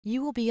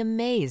You will be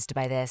amazed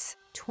by this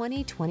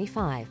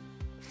 2025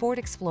 Ford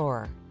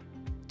Explorer.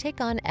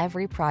 Take on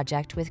every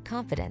project with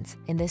confidence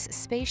in this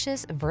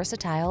spacious,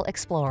 versatile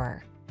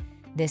Explorer.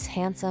 This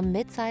handsome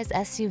midsize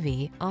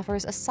SUV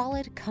offers a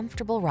solid,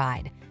 comfortable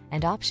ride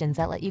and options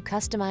that let you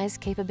customize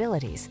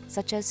capabilities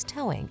such as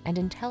towing and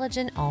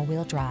intelligent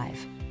all-wheel drive.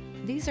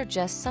 These are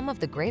just some of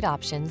the great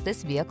options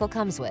this vehicle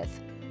comes with: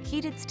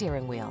 heated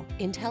steering wheel,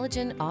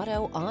 intelligent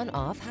auto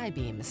on-off high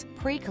beams,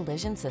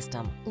 pre-collision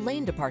system,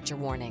 lane departure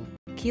warning,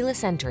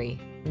 keyless entry,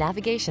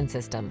 navigation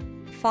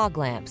system, fog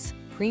lamps,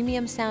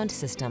 premium sound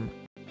system,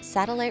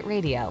 satellite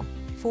radio,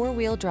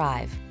 four-wheel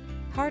drive.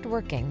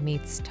 Hardworking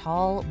meets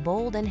tall,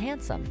 bold, and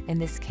handsome in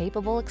this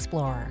capable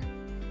Explorer.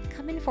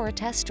 Come in for a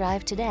test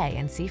drive today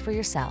and see for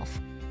yourself.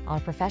 Our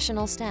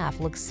professional staff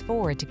looks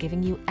forward to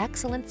giving you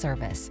excellent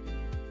service.